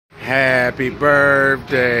Happy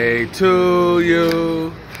birthday to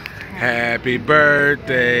you. Happy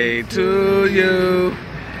birthday to you.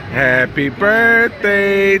 Happy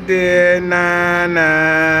birthday, dear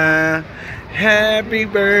Nana. Happy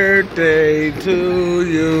birthday to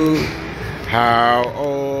you. How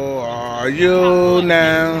old are you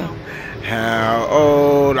now? How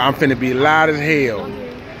old? I'm finna be loud as hell.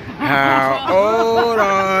 How old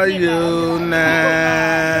are you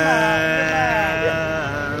now?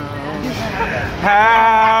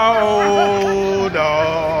 How old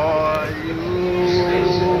are you?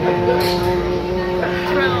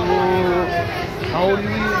 How old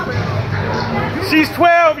are you? She's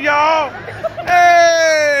 12, y'all.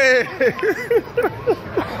 Hey!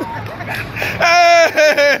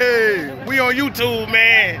 Hey! We on YouTube,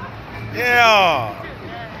 man. Yeah.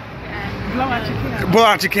 Blow out your candle. Blow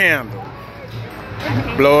out your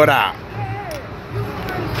candle. Blow it out.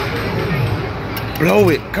 Blow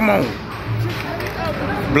it. Come on.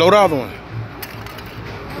 Blow the other one.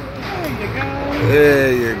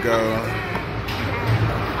 There you go.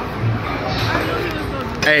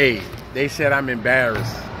 Hey, they said I'm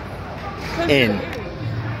embarrassed.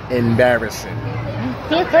 Embarrassing.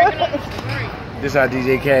 This how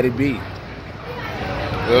DJ Caddy beat.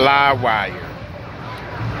 Live wire.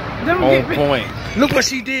 On point. Look what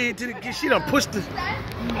she did to the. She done pushed the.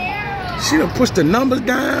 She done pushed the numbers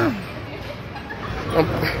down.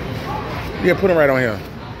 Yeah, put them right on here.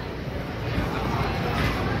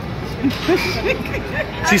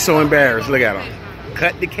 She's so embarrassed. Look at her.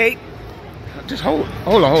 Cut the cake. Just hold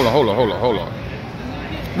on.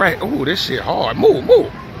 Right. Oh, this shit hard.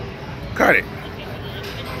 Move. Cut it.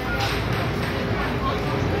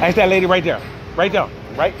 Ask that lady right there. Right there.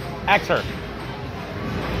 Right? Ask her.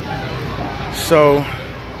 So,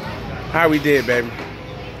 how we did, baby?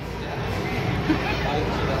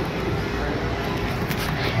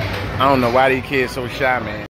 I don't know why these kids so shy, man.